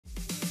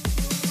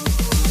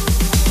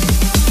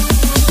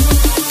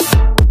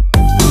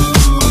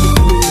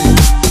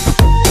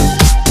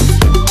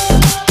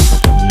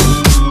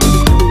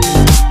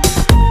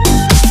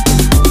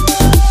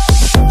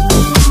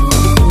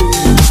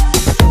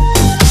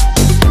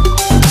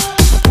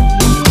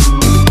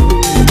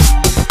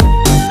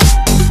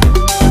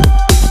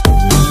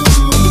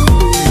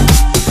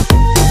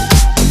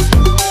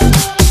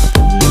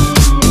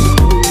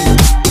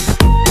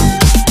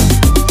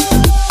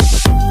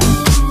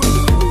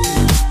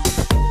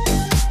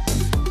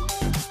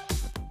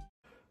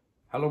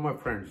Hello my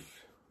friends,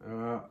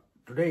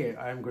 today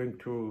I am going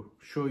to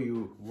show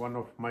you one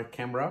of my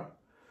camera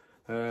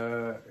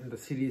in the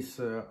series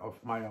of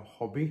my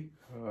hobby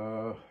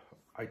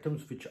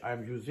items which I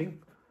am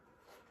using.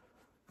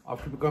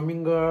 After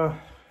becoming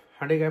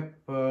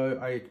handicapped,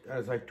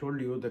 as I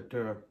told you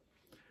that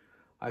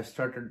I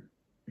started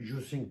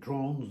using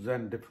drones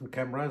and different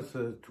cameras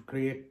to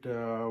create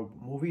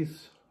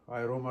movies.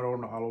 I roam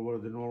around all over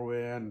the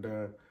Norway,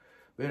 and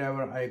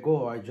wherever I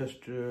go, I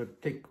just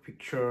take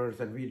pictures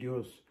and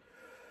videos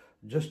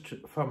just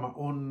for my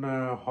own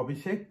hobby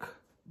sake.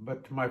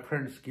 But my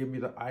friends gave me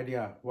the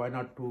idea, why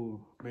not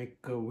to make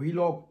a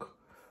vlog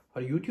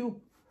for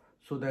YouTube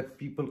so that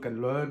people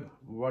can learn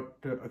what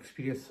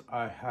experience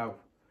I have,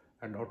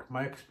 and out of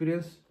my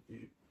experience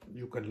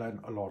you can learn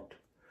a lot.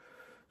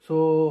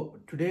 So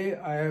today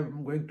I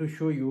am going to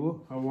show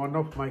you one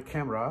of my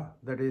camera,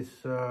 that is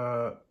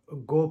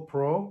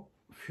GoPro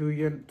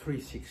Fusion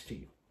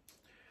 360.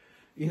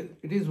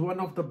 It is one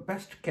of the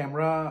best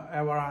camera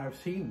ever I have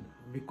seen,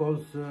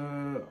 because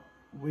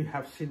we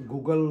have seen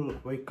Google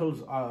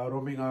vehicles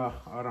roaming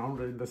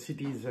around in the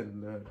cities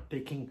and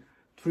taking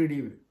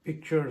 3D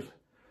pictures,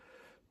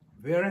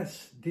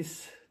 whereas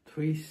this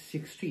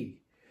 360,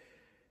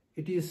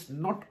 it is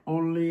not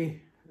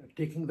only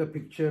taking the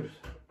pictures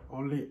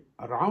only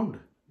around,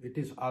 it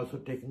is also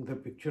taking the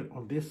picture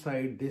on this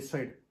side.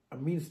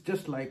 Means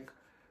just like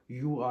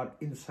you are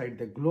inside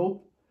the globe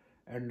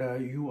and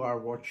you are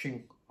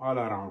watching all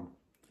around.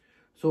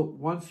 So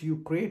once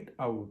you create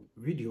a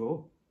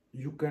video,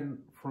 you can,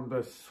 from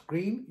the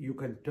screen, you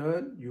can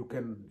turn, you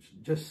can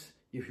just,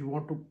 if you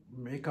want to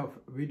make a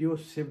video,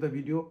 save the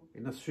video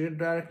in a straight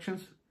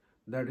directions,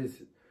 that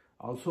is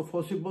also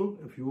possible.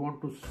 If you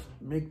want to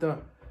make the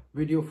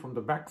video from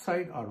the back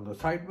side or on the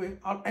sideway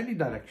or any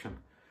direction,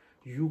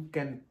 you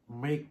can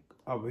make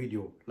a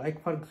video.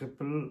 Like for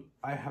example,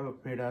 I have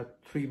made a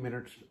 3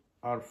 minutes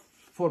or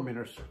 4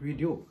 minutes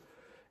video,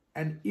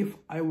 and if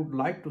I would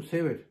like to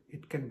save it,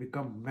 it can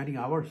become many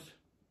hours,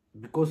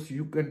 because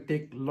you can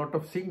take a lot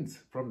of scenes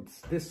from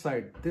this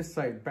side,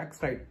 back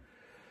side.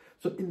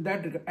 So in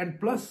that, and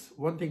plus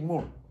one thing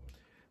more,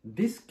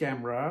 this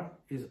camera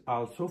is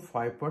also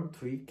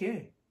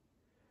 5.3K,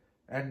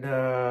 and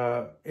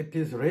it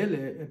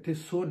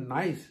is so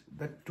nice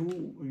that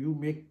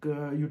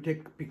you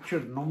take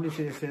pictures, normally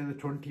say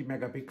 20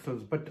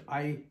 megapixels, but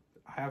I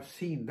have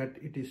seen that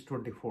it is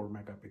 24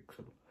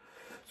 megapixel.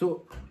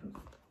 So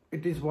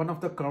it is one of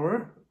the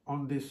cover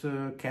on this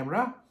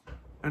camera,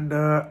 and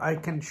I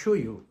can show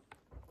you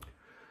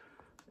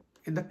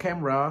in the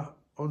camera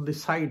on the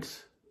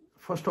sides.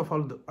 First of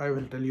all, I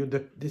will tell you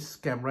that this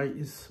camera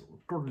is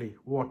totally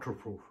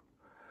waterproof.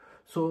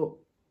 So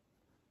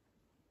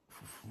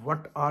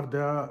what are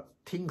the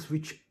things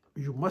which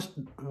you must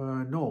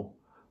know?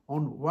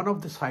 On one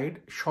of the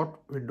side, short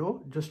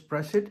window, just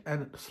press it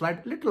and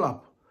slide little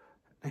up.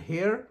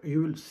 Here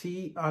you will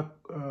see a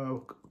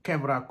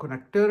camera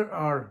connector,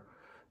 or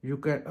you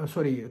can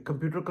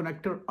computer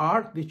connector,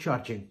 or the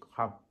charging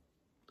hub,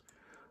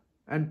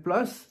 and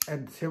plus,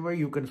 and same way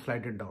you can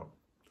slide it down.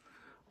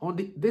 On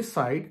this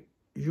side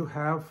you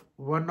have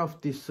one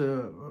of this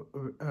window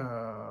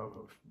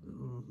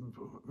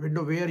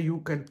where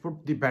you can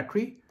put the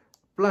battery,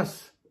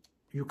 plus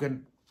you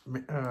can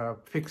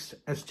fix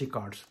SD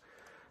cards.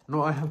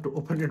 Now I have to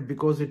open it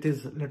because it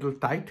is little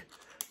tight.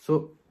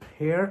 So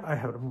here I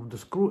have removed the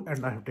screw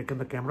and I have taken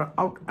the camera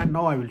out, and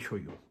now I will show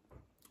you.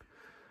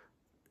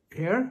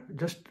 Here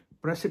just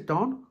press it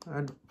down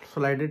and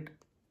slide it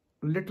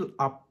little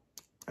up,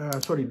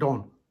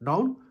 down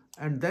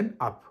and then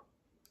up,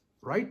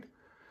 right?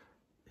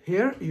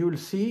 Here you will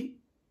see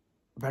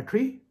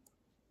battery,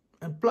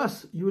 and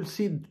plus you will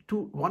see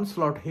one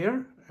slot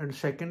here and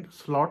second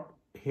slot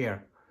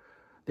here.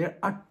 There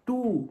are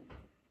 2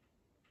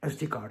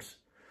 SD cards.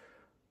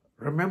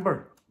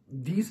 Remember,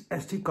 these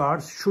SD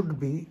cards should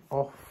be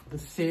of the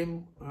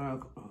same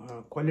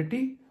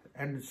quality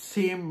and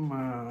same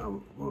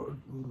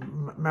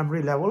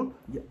memory level.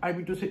 I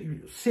mean to say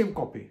same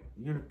copy,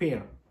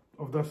 pair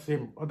of the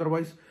same,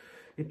 otherwise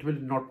it will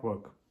not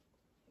work.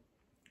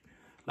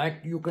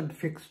 Like you can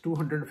fix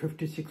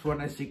 256 one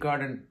SD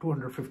card and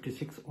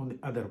 256 on the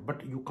other,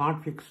 but you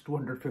can't fix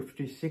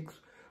 256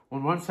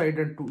 on one side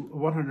and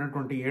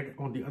 128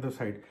 on the other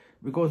side,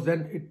 because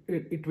then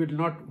it will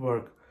not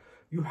work.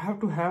 You have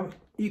to have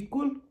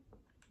equal,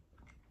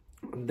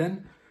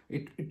 then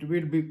it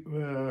will be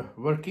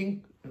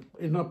working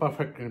in a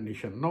perfect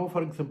condition. Now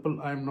for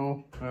example, I am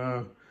now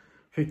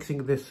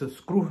fixing this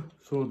screw,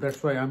 so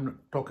that's why I'm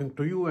talking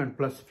to you, and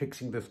plus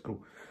fixing the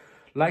screw.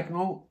 Like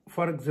now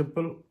for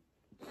example,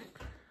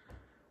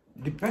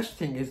 the best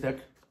thing is that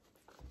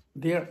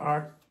there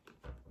are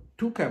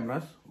 2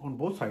 cameras on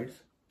both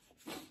sides.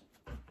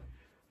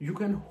 You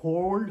can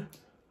hold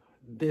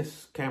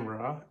this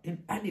camera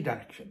in any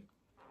direction,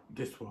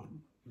 this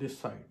one, this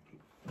side,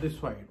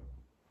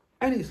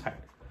 any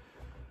side,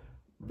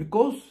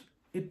 because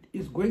it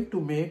is going to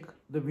make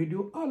the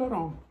video all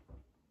around.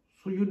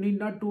 So you need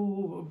not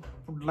to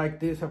put like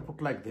this or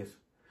put like this.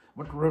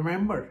 But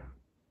remember,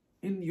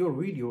 in your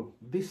video,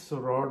 this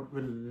rod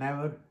will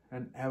never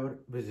and ever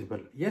visible.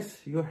 Yes,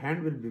 your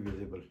hand will be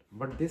visible,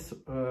 but this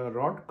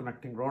rod,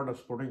 connecting rod or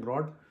supporting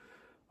rod,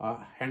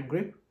 hand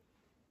grip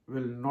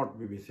will not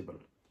be visible.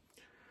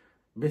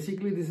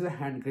 Basically, this is a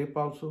hand grip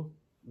also.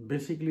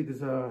 Basically, this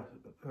is a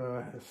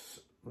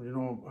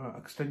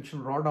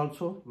extension rod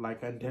also,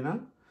 like antenna,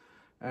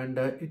 and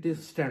it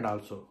is stand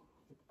also.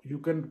 You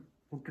can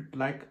put it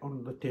like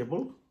on the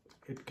table.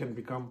 It can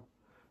become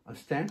a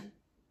stand.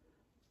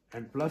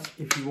 And plus,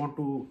 if you want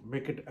to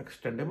make it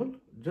extendable,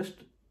 just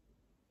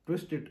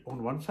twist it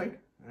on one side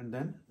and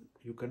then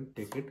you can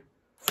take it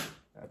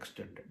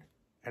extended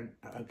and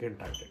again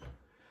tighten.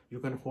 You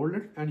can hold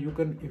it, and you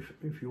can,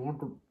 if you want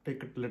to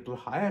take it a little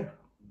higher,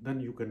 then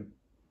you can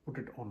put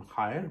it on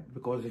higher,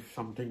 because if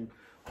something,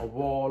 a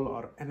wall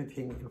or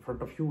anything in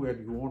front of you,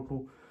 and you want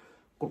to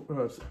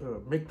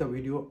make the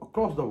video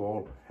across the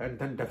wall, and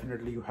then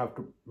definitely you have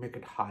to make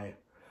it higher.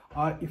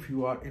 Or if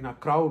you are in a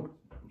crowd,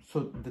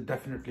 so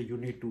definitely you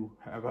need to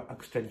have an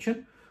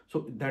extension,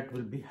 so that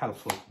will be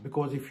helpful,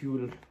 because if you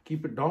will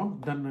keep it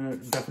down, then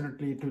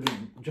definitely it will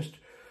just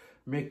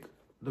make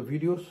the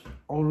videos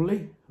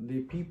only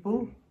the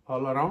people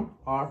all around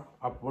are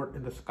upward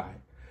in the sky.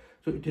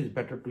 So it is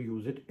better to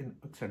use it in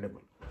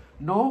extendable.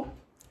 Now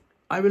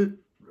I will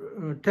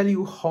tell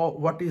you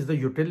what is the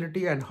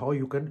utility and how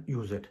you can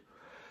use it.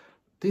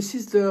 This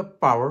is the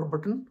power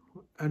button,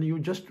 and you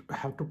just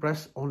have to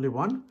press only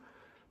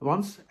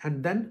once,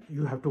 and then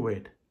you have to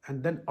wait,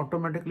 and then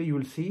automatically you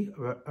will see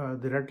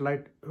the red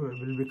light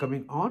will be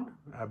coming on,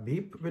 a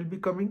beep will be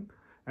coming,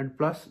 and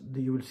plus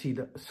you will see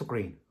the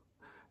screen.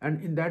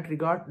 And in that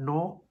regard,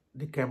 now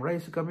the camera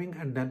is coming,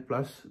 and then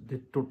plus the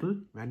total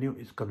menu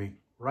is coming,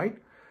 right?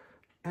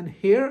 And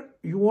here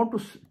you want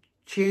to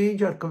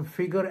change or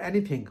configure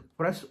anything,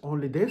 press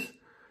only this,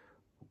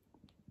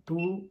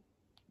 2,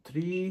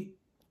 3,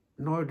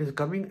 now it is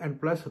coming, and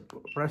plus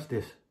press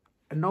this,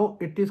 and now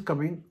it is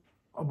coming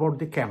about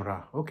the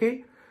camera.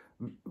 Okay,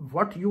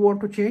 what you want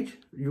to change,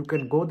 you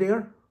can go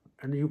there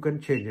and you can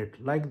change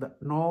it. Like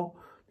now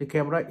the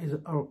camera is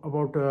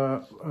about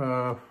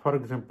for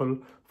example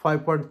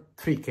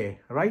 5.3K,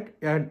 right?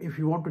 And if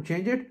you want to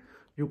change it,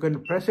 you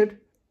can press it,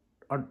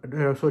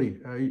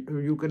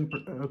 you can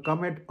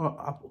come it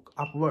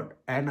upward,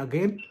 and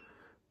again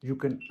you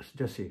can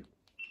just see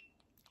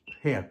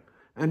here,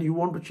 and you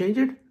want to change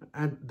it,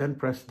 and then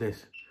press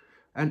this,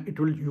 and it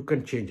will, you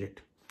can change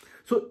it.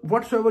 So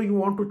whatsoever you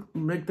want to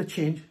make the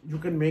change, you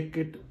can make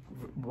it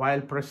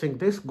while pressing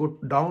this, go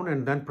down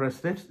and then press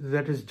this.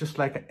 That is just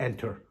like an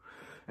enter.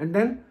 And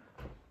then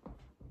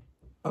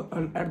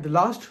at the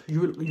last,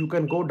 you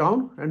can go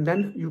down, and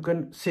then you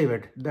can save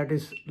it. That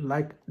is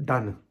like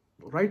done,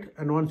 right?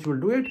 And once you will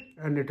do it,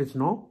 and it is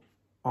now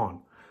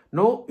on.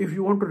 Now, if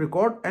you want to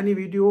record any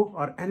video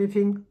or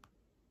anything,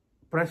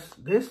 press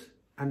this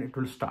and it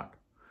will start.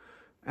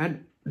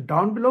 And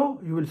down below,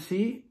 you will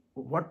see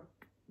what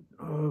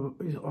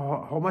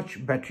how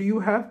much battery you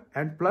have,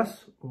 and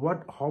plus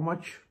how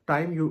much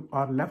time you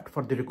are left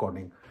for the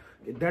recording.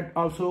 That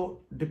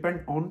also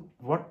depend on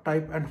what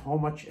type and how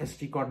much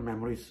SD card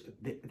memories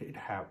it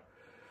have.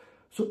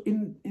 So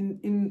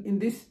in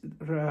this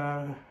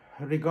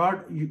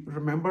regard, you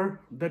remember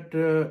that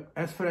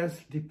as far as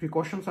the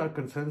precautions are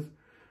concerned,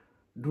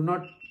 do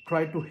not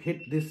try to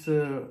hit this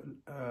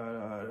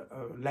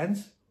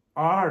lens,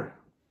 or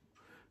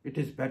it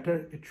is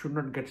better it should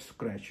not get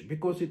scratched,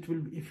 because it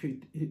will,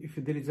 if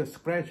there is a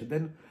scratch,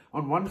 then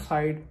on one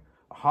side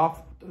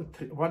half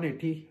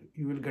 180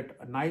 you will get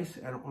a nice,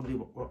 and on the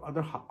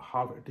other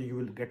half you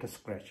will get a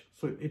scratch.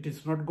 So it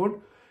is not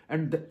good,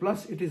 and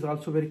plus it is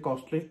also very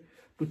costly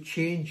to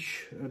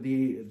change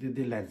the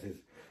lenses.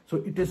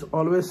 So it is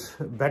always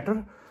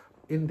better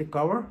in the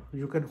cover,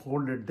 you can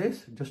hold it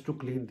this just to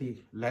clean the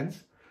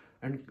lens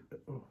and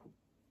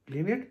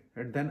clean it,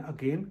 and then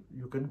again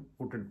you can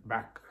put it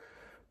back.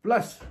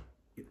 Plus,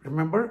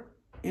 remember,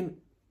 in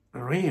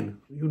rain,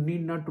 you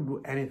need not to do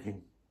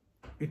anything.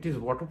 It is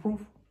waterproof,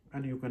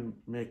 and you can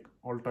make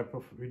all type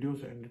of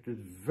videos, and it is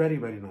very,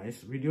 very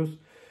nice videos,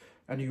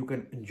 and you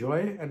can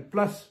enjoy. And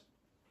plus,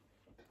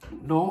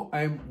 now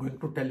I am going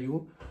to tell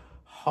you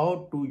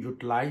how to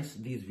utilize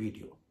these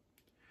video.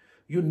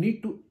 You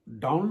need to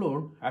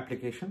download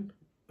application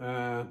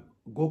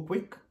Go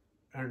Quick,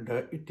 and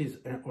it is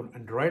on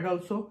Android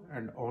also,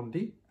 and on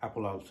the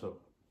Apple also,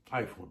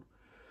 iPhone.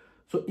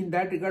 So in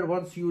that regard,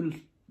 once you will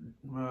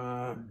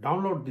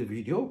download the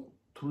video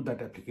through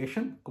that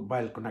application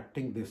while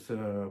connecting this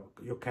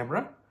your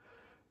camera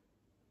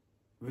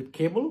with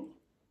cable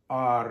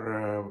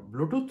or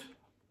Bluetooth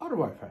or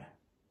Wi-Fi,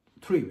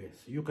 3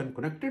 ways you can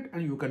connect it,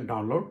 and you can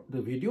download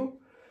the video.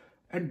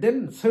 And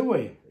then same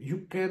way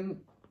you can,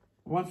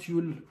 once you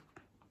will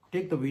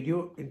take the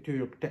video into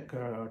your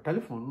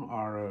telephone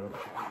or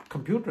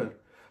computer,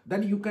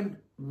 then you can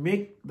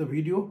make the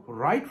video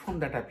right from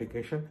that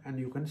application, and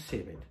you can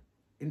save it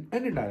in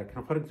any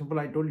direction. For example,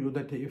 I told you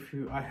that if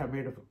I have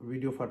made a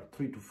video for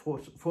 3 to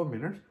 4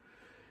 minutes,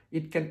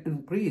 it can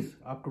increase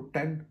up to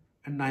 10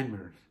 and 9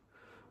 minutes.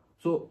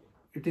 So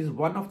it is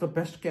one of the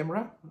best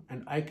camera,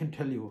 and I can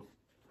tell you,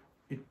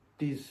 it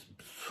is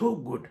so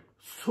good,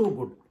 so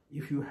good.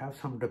 If you have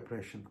some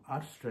depression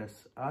or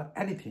stress or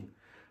anything,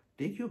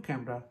 take your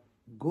camera,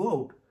 go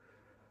out.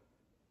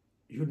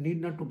 You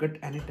need not to get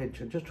any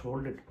tension, just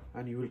hold it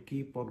and you will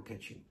keep on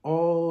catching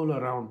all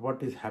around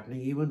what is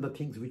happening, even the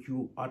things which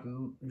you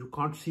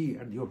can't see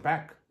at your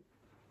back.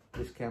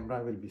 This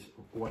camera will be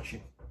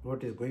watching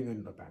what is going on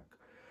in the back.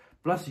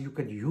 Plus, you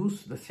can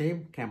use the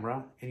same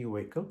camera in your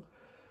vehicle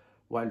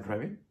while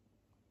driving.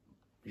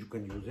 You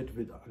can use it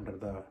with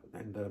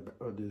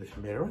this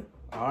mirror,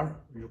 or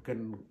you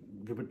can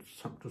give it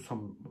to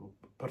some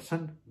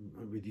person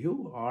with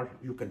you, or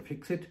you can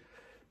fix it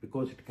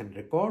because it can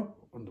record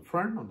on the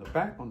front, on the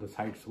back, on the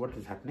sides what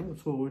is happening.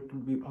 So it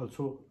will be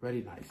also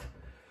very nice.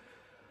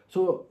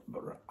 So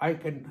I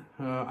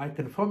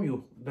confirm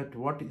you that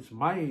what is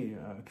my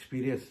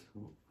experience,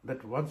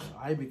 that once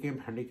I became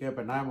handicapped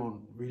and I'm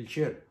on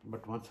wheelchair,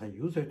 but once I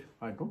use it,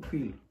 I don't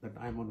feel that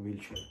I'm on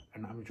wheelchair,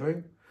 and I'm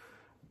enjoying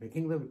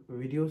making the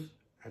videos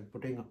and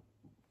putting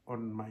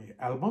on my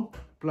album.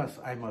 Plus,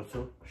 I'm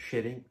also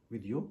sharing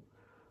with you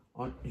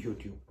on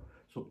YouTube.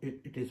 So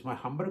it is my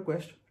humble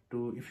request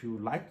to, if you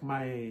like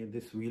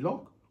this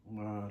vlog,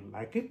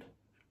 like it,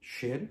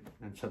 share it,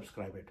 and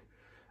subscribe it.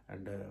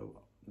 And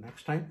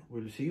next time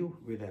we'll see you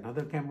with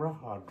another camera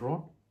or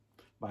drone.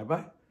 Bye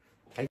bye.